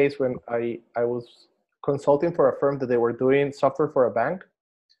remember a case when I was consulting for a firm that they were doing software for a bank.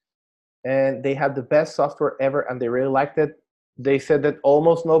 And they had the best software ever, and they really liked it. They said that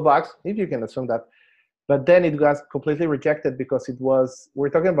almost no bugs, if you can assume that. But then it got completely rejected because it was, we're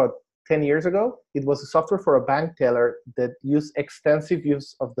talking about 10 years ago, it was a software for a bank teller that used extensive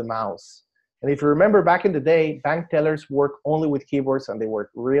use of the mouse. And if you remember back in the day, bank tellers work only with keyboards and they work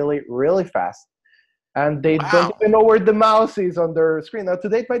really, really fast. And they don't even know where the mouse is on their screen. Now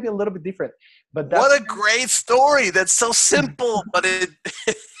today it might be a little bit different. But that's, what a great story. That's so simple, but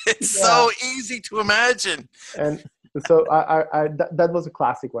it's so easy to imagine. And so that was a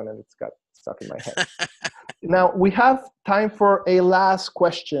classic one and it's got stuck in my head. Now, we have time for a last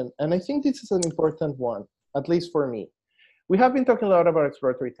question, and I think this is an important one, at least for me. We have been talking a lot about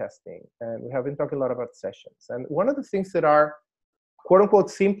exploratory testing, and we have been talking a lot about sessions. And one of the things that are, quote unquote,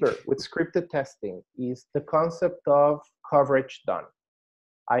 simpler with scripted testing is the concept of coverage done.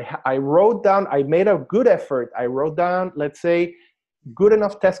 I wrote down, I made a good effort. I wrote down, let's say, good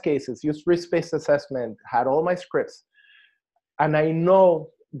enough test cases, used risk-based assessment, had all my scripts. And I know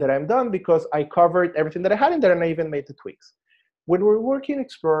that I'm done because I covered everything that I had in there and I even made the tweaks. When we're working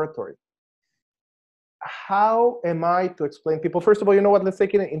exploratory, how am I to explain people? First of all, you know what, let's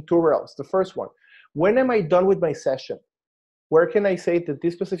take it in two realms. The first one, when am I done with my session? Where can I say that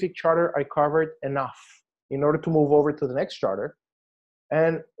this specific charter I covered enough in order to move over to the next charter?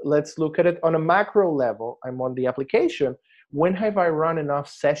 And let's look at it on a macro level. I'm on the application. When have I run enough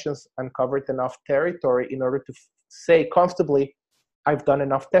sessions and covered enough territory in order to say comfortably, I've done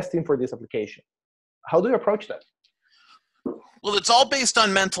enough testing for this application? How do you approach that? Well, it's all based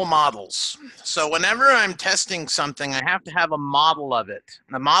on mental models. So whenever I'm testing something, I have to have a model of it.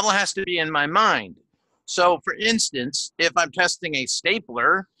 The model has to be in my mind. So for instance, if I'm testing a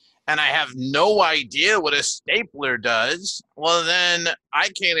stapler and I have no idea what a stapler does, well, then I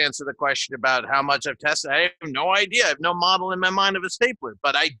can't answer the question about how much I've tested. I have no idea. I have no model in my mind of a stapler,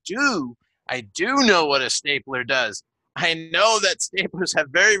 but I do know what a stapler does. I know that staplers have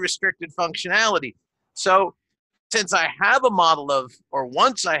very restricted functionality. So since I have a model of, or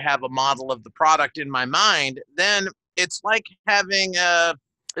once I have a model of the product in my mind, then it's like having a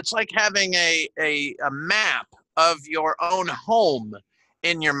map of your own home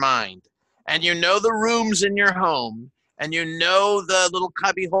in your mind. And you know the rooms in your home, and you know the little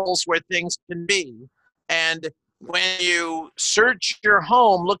cubby holes where things can be. And when you search your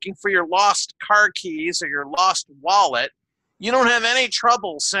home looking for your lost car keys or your lost wallet, you don't have any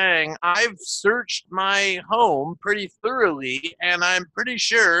trouble saying, I've searched my home pretty thoroughly, and I'm pretty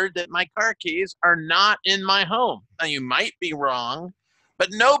sure that my car keys are not in my home. Now, you might be wrong, but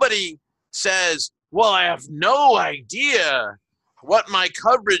nobody says, well, I have no idea what my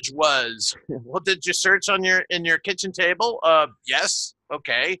coverage was. Well, did you search on in your kitchen table? Yes.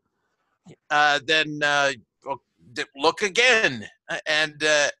 Okay. Then look again. And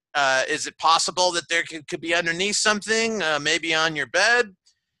is it possible that there could be underneath something, maybe on your bed?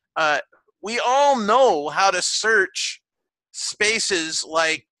 We all know how to search spaces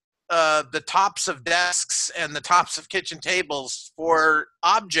like the tops of desks and the tops of kitchen tables for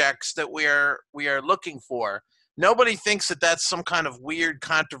objects that we are looking for. Nobody thinks that that's some kind of weird,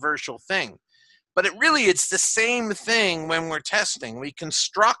 controversial thing. But it's the same thing when we're testing. We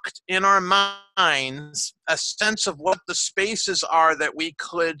construct in our minds a sense of what the spaces are that we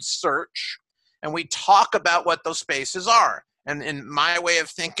could search, and we talk about what those spaces are. And in my way of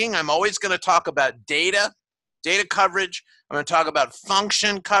thinking, I'm always going to talk about data coverage. I'm going to talk about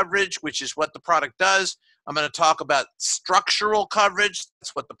function coverage, which is what the product does. I'm going to talk about structural coverage.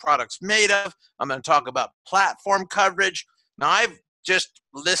 That's what the product's made of. I'm going to talk about platform coverage. Now, I've just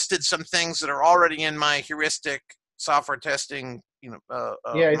listed some things that are already in my heuristic software testing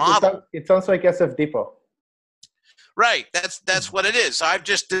model. It sounds like SF Depot. Right. That's what it is. I've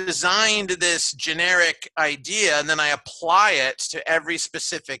just designed this generic idea, and then I apply it to every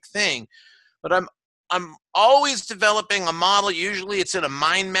specific thing. But I'm always developing a model. Usually it's in a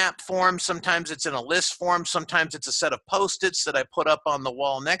mind map form. Sometimes it's in a list form. Sometimes it's a set of Post-its that I put up on the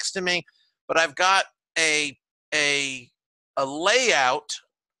wall next to me. But I've got a layout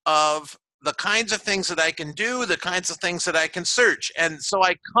of the kinds of things that I can do, the kinds of things that I can search. And so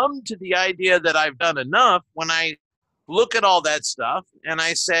I come to the idea that I've done enough when I look at all that stuff and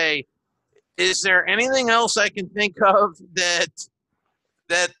I say, is there anything else I can think of that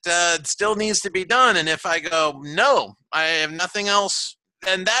still needs to be done? And if I go, no, I have nothing else,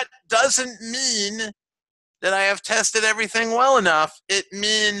 then that doesn't mean that I have tested everything well enough. It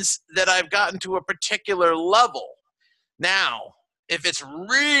means that I've gotten to a particular level. Now, if it's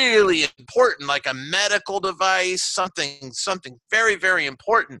really important, like a medical device, something very, very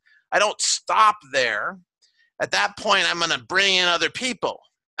important, I don't stop there. At that point, I'm going to bring in other people.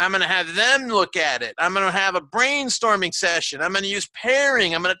 I'm going to have them look at it. I'm going to have a brainstorming session. I'm going to use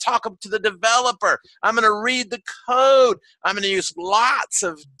pairing. I'm going to talk up to the developer. I'm going to read the code. I'm going to use lots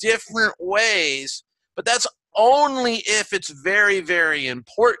of different ways, but that's only if it's very, very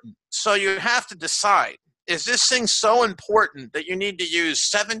important. So you have to decide, is this thing so important that you need to use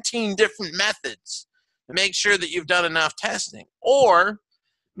 17 different methods to make sure that you've done enough testing? Or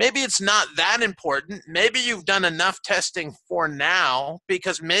maybe it's not that important. Maybe you've done enough testing for now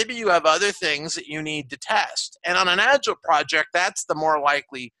because maybe you have other things that you need to test. And on an Agile project, that's the more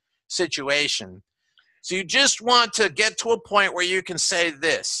likely situation. So you just want to get to a point where you can say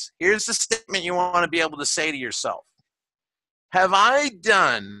this. Here's the statement you want to be able to say to yourself. Have I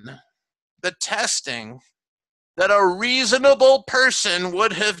done the testing that a reasonable person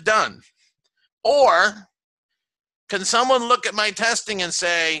would have done? Or can someone look at my testing and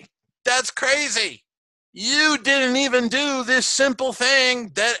say, that's crazy. You didn't even do this simple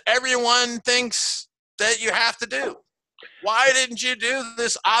thing that everyone thinks that you have to do. Why didn't you do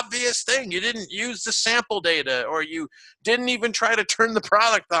this obvious thing? You didn't use the sample data, or you didn't even try to turn the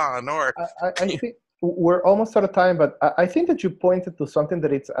product on. Or I think we're almost out of time, but I think that you pointed to something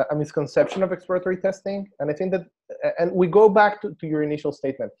that it's a misconception of exploratory testing. And I think that, and we go back to your initial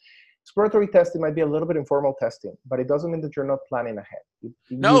statement. Exploratory testing might be a little bit informal testing, but it doesn't mean that you're not planning ahead.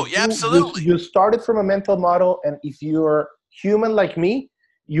 No, absolutely. You started from a mental model, and if you're human like me,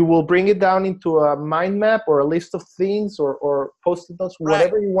 you will bring it down into a mind map or a list of things or post-it notes,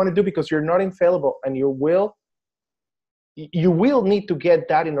 whatever you want to do, because you're not infallible, and you will need to get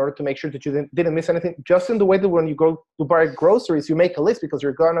that in order to make sure that you didn't miss anything. Just in the way that when you go to buy groceries, you make a list because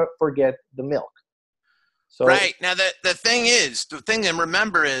you're gonna forget the milk. So, right. Now, the thing to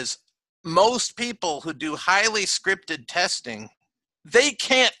remember is most people who do highly scripted testing, they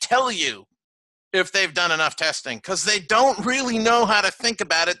can't tell you if they've done enough testing because they don't really know how to think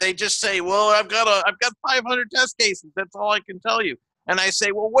about it. They just say, well, I've got 500 test cases. That's all I can tell you. And I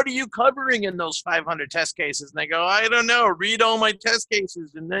say, well, what are you covering in those 500 test cases? And they go, I don't know. Read all my test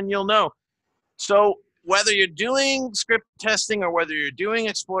cases and then you'll know. So whether you're doing script testing or whether you're doing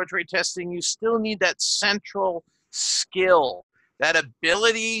exploratory testing, you still need that central skill, that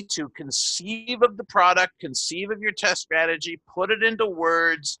ability to conceive of the product, conceive of your test strategy, put it into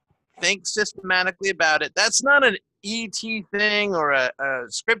words, think systematically about it. That's not an ET thing or a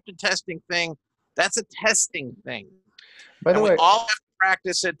scripted testing thing. That's a testing thing. By the way, we all have to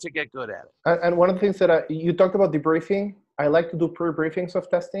practice it to get good at it. And one of the things that you talked about debriefing, I like to do pre-briefings of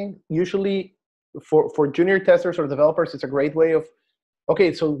testing. Usually for junior testers or developers, it's a great way of,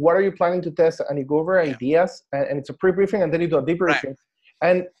 okay, so what are you planning to test? And you go over ideas, and it's a pre-briefing, and then you do a debriefing. Right.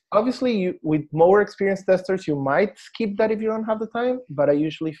 And obviously, with more experienced testers, you might skip that if you don't have the time, but I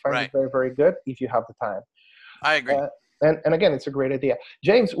usually find it very, very good if you have the time. I agree. And again, it's a great idea.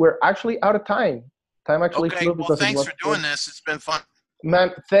 James, we're actually out of time. Time actually flew because thanks for doing this. It's been fun.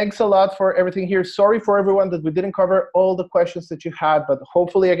 Man, thanks a lot for everything here. Sorry for everyone that we didn't cover all the questions that you had, but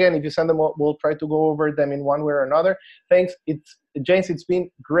hopefully, again, if you send them, we'll try to go over them in one way or another. Thanks. James, it's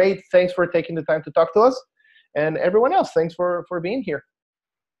been great. Thanks for taking the time to talk to us. And everyone else, thanks for being here.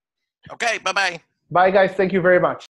 Okay, bye-bye. Bye, guys. Thank you very much.